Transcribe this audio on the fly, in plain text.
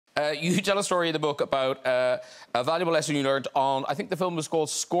You tell a story in the book about a valuable lesson you learned on, I think the film was called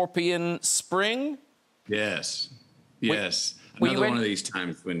Scorpion Spring? Yes. Yes. Another one of these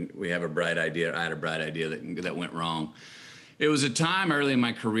times when we have a bright idea. I had a bright idea that went wrong. It was a time early in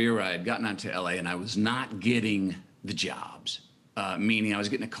my career where I had gotten out to LA and I was not getting the jobs. Meaning I was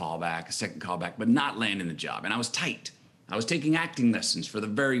getting a call back, a second call back, but not landing the job. And I was tight. I was taking acting lessons for the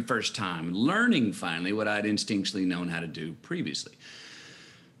very first time, learning finally what I'd instinctually known how to do previously.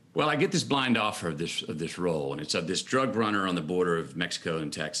 Well, I get this blind offer of this role, and it's of this drug runner on the border of Mexico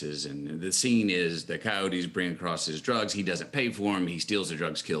and Texas. And the scene is the coyotes bring across his drugs. He doesn't pay for them. He steals the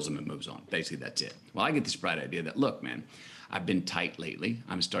drugs, kills them, and moves on. Basically, that's it. Well, I get this bright idea that, look, man, I've been tight lately.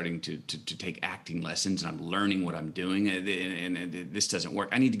 I'm starting to take acting lessons, and I'm learning what I'm doing, and this doesn't work.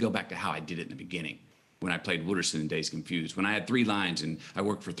 I need to go back to how I did it in the beginning, when I played Wooderson in Days Confused, when I had 3 lines and I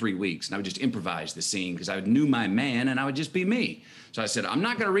worked for 3 weeks, and I would just improvise the scene because I knew my man and I would just be me. So I said, I'm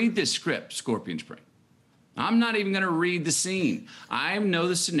not going to read this script, Scorpion Spring. I'm not even going to read the scene. I know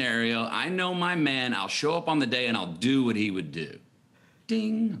the scenario. I know my man. I'll show up on the day and I'll do what he would do.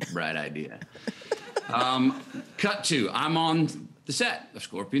 Ding, bright idea. Cut to, I'm on the set of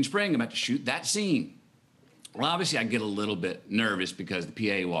Scorpion Spring. I'm about to shoot that scene. Well, obviously, I get a little bit nervous because the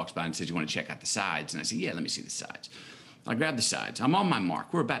PA walks by and says, you want to check out the sides? And I say, yeah, let me see the sides. I grab the sides. I'm on my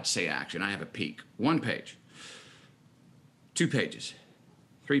mark. We're about to say action. I have a peek. 1 page, 2 pages,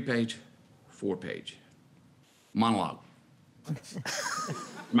 3 page, 4 page. Monologue.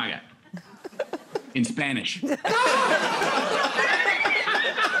 My guy. In Spanish.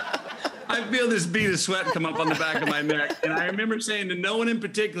 I feel this bead of sweat come up on the back of my neck. And I remember saying to no one in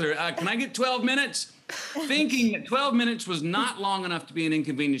particular, can I get 12 minutes? Thinking that 12 minutes was not long enough to be an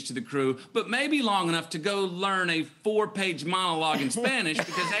inconvenience to the crew, but maybe long enough to go learn a 4-page monologue in Spanish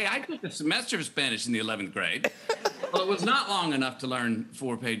because, hey, I took a semester of Spanish in the 11th grade. Well, it was not long enough to learn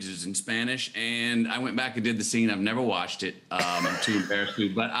 4 pages in Spanish, and I went back and did the scene. I've never watched it. I'm too embarrassed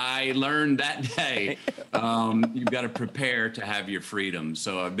to, but I learned that day you've got to prepare to have your freedom.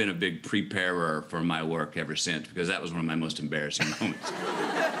 So I've been a big preparer for my work ever since because that was one of my most embarrassing moments.